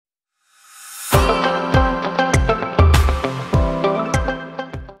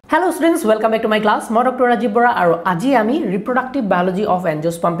Hello students, welcome back to my class. মই Dr. Rajib Borah আৰু আজি আমি Reproductive Biology of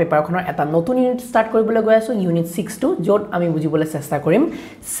Angiosperm পেপাৰখনৰ এটা নতুন ইউনিট ষ্টাৰ্ট কৰিবলৈ গৈ আছো ইউনিট 6 টো য'ত আমি বুজিবলৈ চেষ্টা কৰিম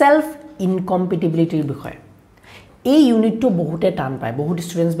সেলফ ইনকম্পিটিবিলিটিৰ বিষয়ে। এই ইউনিটটো বহুতে টান পায়, বহুত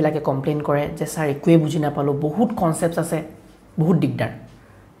ষ্টুডেন্টস বিলাকে কমপ্লেইন কৰে যে স্যাৰ একোৱে বুজি নাপালো, বহুত কনসেপ্টস আছে, বহুত দিগদাৰ।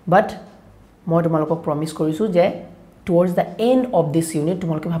 বাট মই তোমালোকক প্ৰমিস কৰিছো যে towards the end of this unit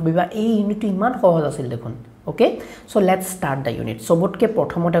তোমালোকে ভাবিবা এই ইউনিটটো ইমান সহজ আছিল দেখোন। Okay, so let's start the unit. So botke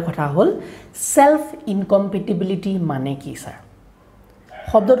prothomote kotha hol self incompatibility mane ki sir?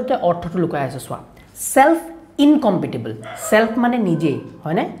 Shobdo dute ortho to lukai ase swa. Self incompatible. Self mane nije,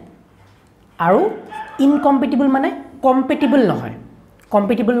 hoy ne? Aru incompatible mane compatible nohoy.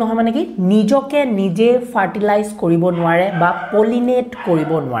 Compatible nohoy mane ki nijoke nije fertilize koribo nware ba pollinate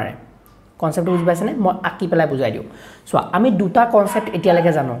koribo nware. Concept bujhi paise ne? Moi aki pelai bujai diu. So ami duta concept etia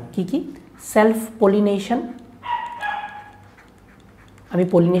leke jano. Ki? Self pollination আমি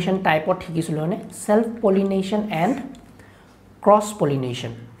pollination type of শিকিছিলো হনে self pollination and cross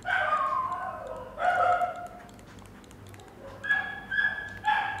pollination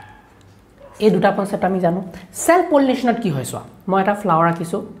এই দুটা concept আমি জানো self pollination কি হয় সোয়া মই এটা ফ্লাৱাৰ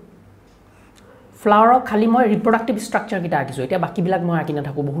আকিছো ফ্লাৱাৰ খালি মই reproductive structure কিটা আকিছো এটা বাকি বিলাক মই আকি না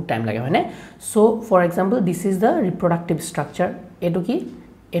থাকো বহুত টাইম লাগে হয়নে so for example this is the reproductive structure এটো কি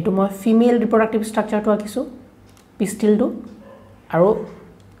এটো মই ফিমেল reproductive structure তো আকিছো pistil to আৰু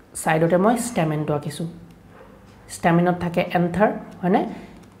সাইডতে মই স্টেমেন তো আকিছো স্টেমেনত থাকে এন্থাৰ হয়নে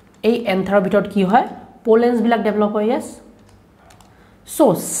এই এন্থাৰৰ ভিতৰত কি হয় পোলেন্স বিলাক ডেভেলপ হয় yes সো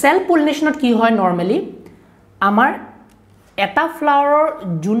সেলফ পলিনেশনত কি হয় নরমালি আমাৰ এটা ফ্লাৱাৰৰ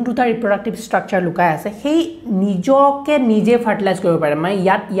জুন দুটা ৰিপ্ৰডাক্টিভ ষ্ট্ৰাকচাৰ লুকাই আছে সেই নিজকে নিজে ফাৰ্টিলাইজ কৰিব পাৰে মানে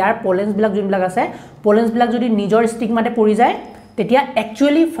ইয়াৰ পোলেন্স বিলাক জুন বিলাক আছে পোলেন্স বিলাক যদি নিজৰ ষ্টিগমাতে পৰি যায় তেতিয়া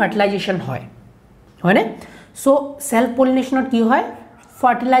একচুয়ালি ফাৰ্টিলাইজেশন হয় হয়নে সো সেলফ পলিনেশনত কি হয়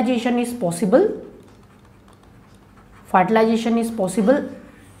fertilization is possible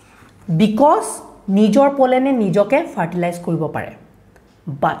because নিজৰ পোলেনে নিজকে ফাৰ্টিলাইজ কৰিব পাৰে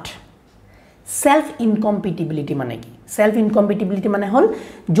but self incompatibility মানে কি self incompatibility মানে হল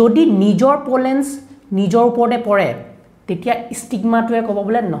যদি নিজৰ পোলেন্স নিজৰ ওপৰতে পৰে তেতিয়া ষ্টিগমাটোৱে ক'ব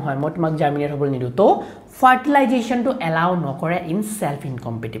বলে নহয় মই তোমাক জাৰ্মিনেট হ'বলৈ নিদু তো ফাৰ্টিলাইজেশন টু এলাউ নকৰে ইন self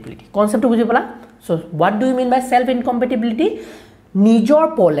incompatibility কনসেপ্টটো বুজি পালা so what do you mean by self incompatibility নিজৰ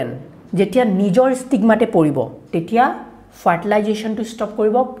পোলেন যেতিয়া নিজৰ ষ্টিগমাতে পৰিব তেতিয়া ফাৰ্টিলাইজেশন টু ষ্টপ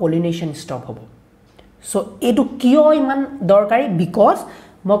কৰিব পলিনেশন ষ্টপ হ'ব সো এটো কিয় ইমান দৰকাৰী বিকজ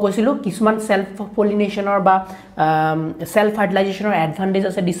মই কৈছিলো কিছুমান সেলফ পলিনেশনৰ বা সেলফ ফাৰ্টিলাইজেশনৰ এডভান্টেজ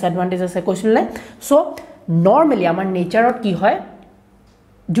আছে ডিসএডভান্টেজ আছে কৈছিলনে সো নৰমালি আমাৰ নেচাৰত কি হয়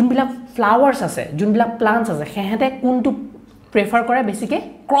যোনবিলাক ফ্লাৱাৰ্স আছে যোনবিলাক প্লান্টস আছে হেহেতে কোনটো প্ৰেফাৰ কৰে বেছিকে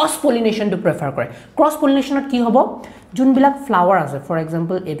ক্ৰছ পলিনেশন টু প্ৰেফাৰ কৰে ক্ৰছ পলিনেশনত কি হ'ব যোনবিলাক ফ্লাৱাৰ আছে ফৰ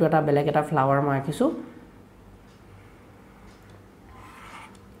এক্সাম্পল এটো এটা বেলেগ এটা ফ্লাৱাৰ মই আকিছো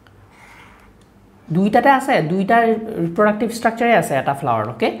দুইটাতে আছে দুইটা ৰিপ্ৰডাক্টিভ ষ্ট্ৰাকচাৰে আছে এটা ফ্লাৱাৰ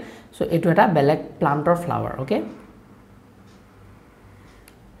ওকে সো এটো এটা বেলেগ প্লান্টৰ ফ্লাৱাৰ ওকে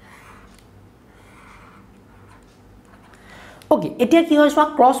ওকে এতিয়া কি হয় সো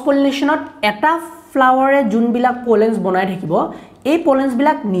ক্ৰছ পলিনেশনত এটা ফ্লাৱাৰে যোনবিলাক পোলেন্স বনাই থাকিব এই পোলেন্স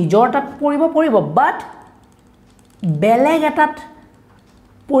বিলাক নিজৰ তাত পৰিব বাট বেলেগ এটাত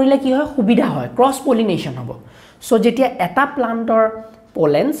পৰিলে কি হয় সুবিধা হয় ক্ৰছ পলিনেশন হ'ব সো যেতিয়া এটা প্লান্টৰ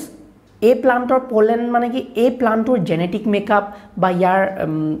পোলেন্স এই প্লান্টৰ পোলেন মানে কি এই প্লান্টৰ জেনেটিক মেকআপ বা ইয়াৰ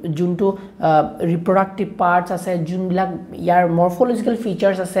যোনটো ৰিপ্ৰডাক্টিভ পাৰ্টস আছে যোনবিলাক ইয়াৰ মৰ্ফোলজিক্যাল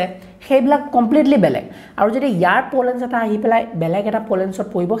ফিচাৰ্স আছে সেইবিলাক কমপ্লিটলি বেলেগ আৰু যদি ইয়াৰ পোলেন্স এটা আহি পেলাই বেলেগ এটা পোলেন্সত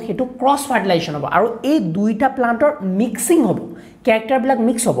পৰিব হেতু ক্ৰছ ফাৰ্টিলাইজেশন হ'ব আৰু এই দুইটা প্লান্টৰ মিক্সিং হ'ব ক্যাৰেক্টাৰ বিলাক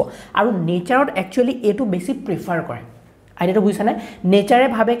মিক্স হ'ব আৰু নেচাৰত একচুয়ালি এটো বেছি প্ৰিফাৰ কৰে আইডিয়াটো বুজিছানে নেচাৰে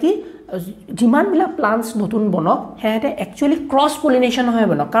ভাবে কি যিমান বিলাক প্লান্টস নতুন বনক হেতে একচুয়ালি ক্ৰছ পলিনেশন হয়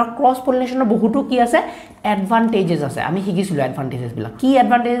বনক কাৰণ ক্ৰছ পলিনেশনৰ বহুতো কি আছে এডভান্টেজেস আছে আমি শিকিছিলো এডভান্টেজেস বিলাক কি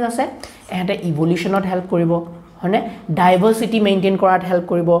এডভান্টেজেস আছে হেতে ইভলিউশনত হেল্প কৰিব হনে ডাইভাৰ্সিটি মেইনটেইন কৰাত হেল্প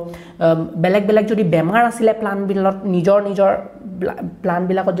কৰিব বেলেগ বেলেগ যদি বেমাৰ আছিল প্লান্ট বিলাকত নিজৰ প্লান্ট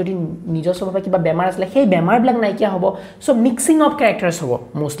বিলাকত যদি নিজৰ স্বভাৱে কিবা বেমাৰ আছিল সেই বেমাৰ বিলাক নাইকিয়া হ'ব সো মিক্সিং অফ ক্যাৰেক্টাৰস হ'ব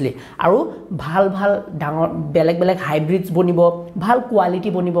মোস্টলি আৰু ভাল ভাল ডাঙৰ বেলেগ বেলেগ হাইব্ৰিডস বনিব ভাল কোৱালিটি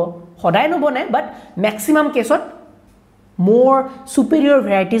বনিব সদায় নবনে বাট ম্যাক্সিমাম কেছত মোৰ সুপিৰিয়ৰ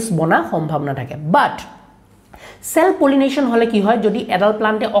ভ্যাৰাইটিজ বনা সম্ভাৱনা থাকে বাট সেলফ পলিনেশন হলে কি হয় যদি এডাল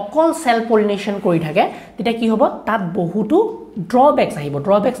প্লান্টে অকল সেলফ পলিনেশন কৰি থাকে তেতিয়া কি হ'ব তাত বহুতো ড্ৰবেক্স আহিব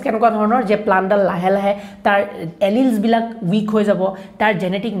ড্ৰবেক্স কেনেকুৱা ধৰণৰ যে প্লান্টডাল লাহে লাহে তাৰ এলিলছ বিলাক উইক হৈ যাব তাৰ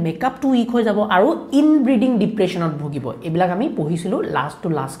জেনেটিক মেকআপটো উইক হৈ যাব আৰু ইনব্ৰিডিং ডিপ্ৰেছনত ভুগিব এইবিলাক আমি পঢ়িছিলো লাষ্ট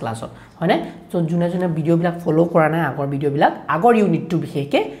ক্লাছত হয়নে সো জুনে জুনে ভিডিঅ'বিলাক ফলো কৰা নাই আগৰ ভিডিঅ'বিলাক আগৰ ইউনিটটো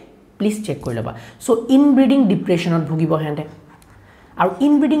বিশেষকে প্লিজ চেক কৰি লবা সো ইনব্ৰিডিং ডিপ্ৰেছনত ভুগিব হেঁতে আৰু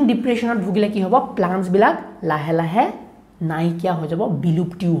ইনব্ৰিডিং ডিপ্ৰেছনত ভুগিলে কি হ'ব প্লান্টছ বিলাক লাহে লাহে নাইকিয়া হৈ যাব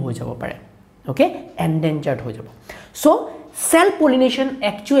বিলুপ্তিও হৈ যাব পাৰে okay endangered হৈ যাব so self pollination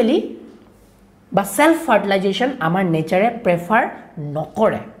actually বা self fertilization আমাৰ নেচাৰে প্ৰেফাৰ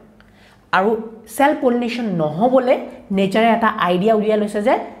নকৰে আৰু self pollination নহবলে নেচাৰে এটা আইডিয়া উলিয়াই লৈছে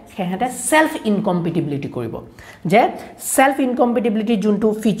যে হেহেতে self incompatibility কৰিব যে self incompatibility যোনটো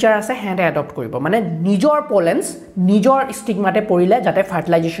ফিচাৰ আছে হেহেতে এডপ্ট কৰিব মানে নিজৰ পলেন্স নিজৰ ষ্টিগমাতে পৰিলে যাতে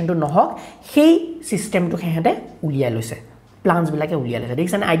ফাৰ্টিলাইজেশনটো নহওক সেই সিস্টেমটো হেহেতে উলিয়াই লৈছে প্লান্টস বিলাকে উলিয়াই লৈছে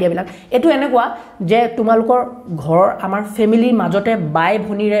দেখিছানে আইডিয়া বিলাক এটো এনেকুৱা যে তোমালোকৰ ঘৰ আমাৰ ফ্যামিলিৰ মাজতে বাই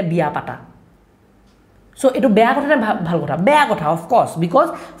ভনিৰে বিয়া পাতা সো এটো বেয়া কথা নে ভাল কথা বেয়া কথা অফ কোর্স বিকজ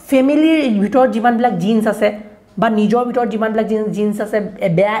ফ্যামিলিৰ ভিতৰ যিমান বিলাক জিন্স আছে বা নিজৰ ভিতৰ যিমান বিলাক জিন্স আছে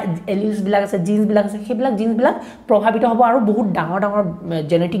বেয়া এলিলছ বিলাক আছে জিন্স বিলাক আছে সেইবিলাক জিন্স বিলাক প্ৰভাৱিত হ'ব আৰু বহুত ডাঙৰ ডাঙৰ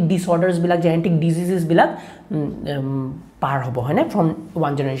জেনেটিক ডিসঅৰ্ডাৰস বিলাক জেনেটিক ডিজিজেস বিলাক পাৰ হ'ব হয়নে from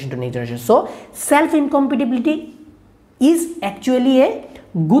one generation two next generation so self incompatibility is actually a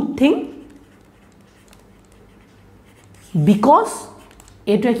good thing because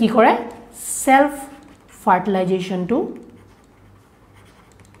eto ki kore self fertilization to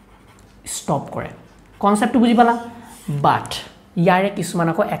stop kore concept to buji pala but yare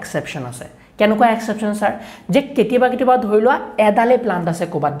kismanako exception ase কেনকুৱা exception sir যে কেতিয়াবা ধৰিলোৱা এডালে plant আছে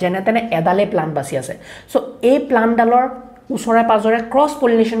কোবাত যেনে তেনে এডালে plant বাছি আছে so এই প্লান্টডালৰ উছৰে পাজৰে ক্ৰস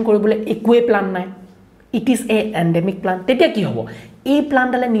পলিনেশন কৰিবলৈ একোৱে প্লান্ট নাই it is a endemic plant তেতিয়া কি হ'ব এই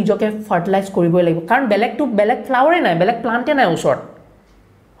প্লান্টডালে নিজকে ফাৰ্টিলাইজ কৰিবই লাগিব কাৰণ বেলেগ ফ্লাৱাৰে নাই বেলেগ প্লান্টে নাই ওচৰত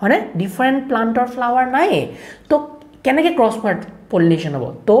হয়নে ডিফাৰেন্ট প্লান্টৰ ফ্লাৱাৰ নাই তো কেনেকৈ ক্ৰছ পলিনেশন হ'ব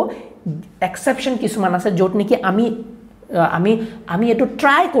তো এক্সেপশন কিছুমান আছে য'ত নেকি আমি এটো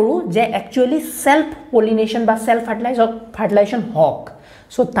ট্ৰাই কৰো যে একচুয়ালি সেলফ পলিনেশন বা সেলফ ফাৰ্টিলাইজেশন হক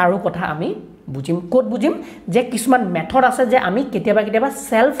সো তাৰো কথা আমি বুজিম কোড বুজিম যে কিছুমান মেথড আছে যে আমি কেতিয়াবা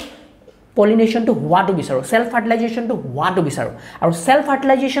self pollination to what to bisaru self fertilization to what to bisaru aru self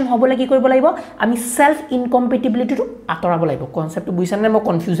fertilization hobole ki koribo laibo ami self incompatibility to atorabo laibo concept to buisane mo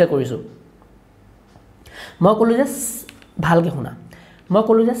confuse korisu mo kolu je bhalke huna mo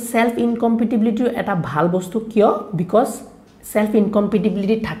kolu je self incompatibility eta bhal bostu kyo because self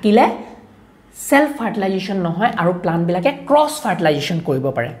incompatibility thakile self fertilization nohoy aru plant bilake cross fertilization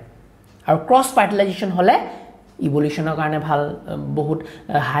koribo pare aru cross fertilization hole ইভলিউশনৰ কাৰণে ভাল বহুত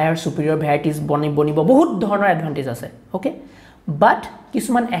higher সুপিৰিয়ৰ ভ্যাৰাইটিজ বনিব বহুত ধৰণৰ advantage আছে okay but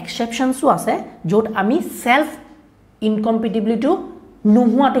কিছুমান এক্সেপশনসও আছে য'ত আমি সেলফ ইনকম্পেটিবিলিটি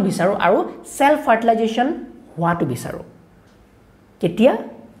নোহোৱাটো বিচাৰো আৰু সেলফ ফাৰ্টিলাইজেশন হোৱাটো বিচাৰো কেতিয়া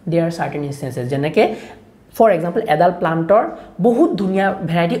देयर आर सर्टेन ইনস্টেন্সেস যেনেকে ফৰ এক্সাম্পল এডাল প্লান্টৰ বহুত ধুনিয়া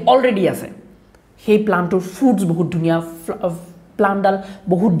ভ্যাৰাইটি অলৰেডি আছে সেই প্লান্টৰ ফ্ৰুটস বহুত ধুনিয়া প্লান্টডাল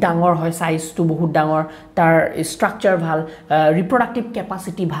বহুত ডাঙৰ হয় সাইজ টু বহুত ডাঙৰ তাৰ স্ট্ৰাকচাৰ ভাল ৰিপ্ৰডাক্টিভ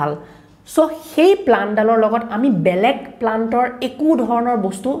কেপাসিটি ভাল সো সেই প্লান্টডালৰ লগত আমি বেলেগ প্লান্টৰ একো ধৰণৰ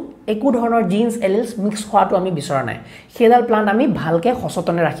বস্তু একো ধৰণৰ জিন্স এলিলছ মিক্স হোৱাটো আমি বিচৰা নাই সেইডাল প্লান্ট আমি ভালকে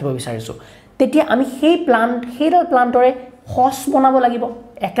সচেতনে ৰাখিব বিচাৰিছো তেতিয়া আমি সেইডাল প্লান্টৰে হস বনাব লাগিব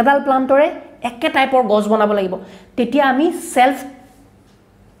একেডাল প্লান্টৰে একে টাইপৰ গছ বনাব লাগিব তেতিয়া আমি সেলফ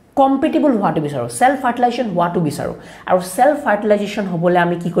compatible হোৱাটো বিচাৰো সেলফ ফাৰ্টিলাইজেশন হোৱাটো বিচাৰো আৰু সেলফ ফাৰ্টিলাইজেশন হ'বলে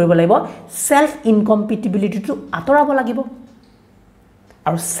আমি কি কৰিব লাগিব সেলফ ইনকম্পেটিবিলিটি টু আতৰাব লাগিব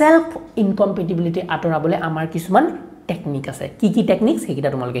আৰু সেলফ ইনকম্পেটিবিলিটি আতৰাবলে আমাৰ কিছুমান টেকনিক আছে কি টেকনিক্স হেকিটা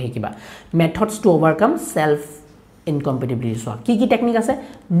তোমালকে হেকিবা methods two ওভাৰকাম self incompatibility so কি টেকনিক আছে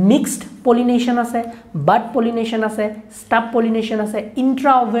মিক্সড পলিনেশন আছে বাড পলিনেশন আছে স্টাব পলিনেশন আছে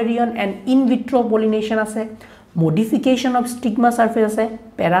Intra ওভেৰিয়ান end in vitro pollination আছে modification of stigma surface আছে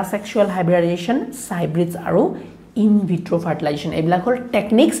parasexual hybridization hybrids আৰু in vitro fertilization এইবিলাক হল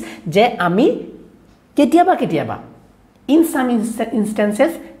টেকনিক্স যে আমি কেতিয়াবা in some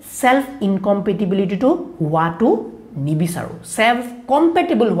instances self incompatibility to হোৱাটো নিবিচাৰো self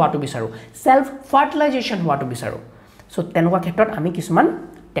compatible হোৱাটো বিচাৰো self fertilization হোৱাটো বিচাৰো সো তেনেকুৱা ক্ষেত্ৰত আমি কিছুমান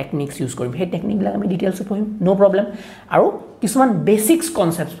টেকনিক্স ইউজ কৰিম হে টেকনিক বিলাক আমি ডিটেইলছ পঢ়িম নো প্ৰবলেম আৰু কিছুমান বেসিক্স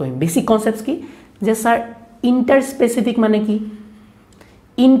কনসেপ্টস পঢ়িম বেসিক কনসেপ্টস কি যে স্যাৰ इंटरस्पेसिफिक माने की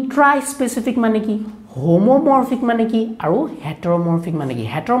इंट्रास्पेसिफिक माने की होमोमॉर्फिक माने की और हेटेरोमॉर्फिक माने की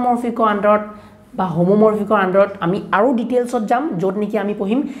हेटेरोमॉर्फिक अंडरत बा होमोमॉर्फिक अंडरत आमी आरो डिटेल्सत जाम जोट नेकी आमी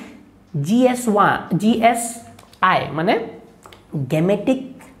पढिम GSI माने गेमेटिक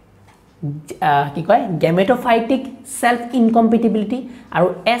কি কয় gametophytic self incompatibility আৰু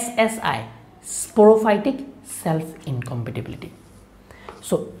SSI sporophytic self incompatibility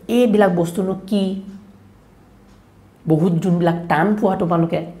so এই বিলাক বস্তুনো কি বহুত যোনবিলাক টান পোৱা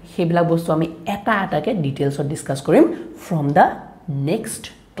তোমালোকে সেইবিলাক বস্তু আমি এটা এটাকে ডিটেইলছত ডিসকাস কৰিম from the next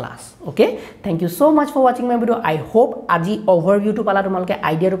class okay thank you so much for watching my video I hope আজি overview to pala তোমালোকে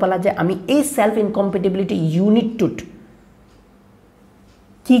idea to pala যে আমি এই self incompatibility unit টুত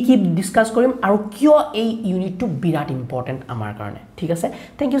কি ডিসকাস কৰিম আৰু কিয় এই ইউনিট টু বিৰাট ইম্পৰ্টেন্ট আমাৰ কাৰণে ঠিক আছে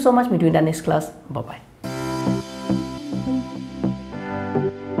thank you so much meet you in the next class bye bye